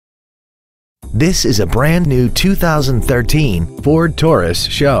This is a brand new 2013 Ford Taurus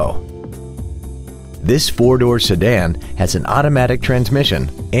SHO. This four-door sedan has an automatic transmission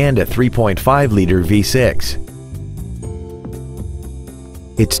and a 3.5-liter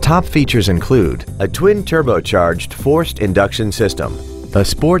V6. Its top features include a twin-turbocharged forced induction system, a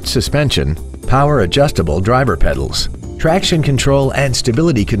sports suspension, power-adjustable driver pedals, traction control and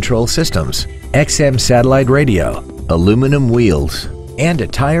stability control systems, XM satellite radio, aluminum wheels, and a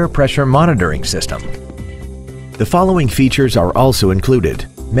tire pressure monitoring system. The following features are also included: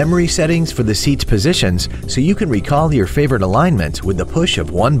 memory settings for the seat's positions so you can recall your favorite alignments with the push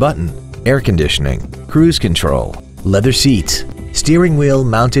of one button, air conditioning, cruise control, leather seats, steering wheel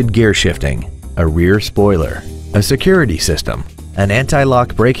mounted gear shifting, a rear spoiler, a security system, an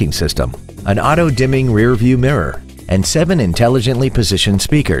anti-lock braking system, an auto-dimming rear view mirror, and 7 intelligently positioned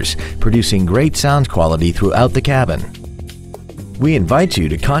speakers, producing great sound quality throughout the cabin. We invite you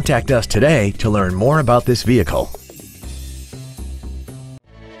to contact us today to learn more about this vehicle.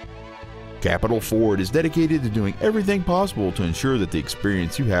 Capital Ford is dedicated to doing everything possible to ensure that the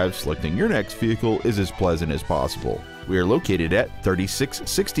experience you have selecting your next vehicle is as pleasant as possible. We are located at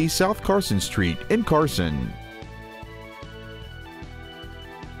 3660 South Carson Street in Carson.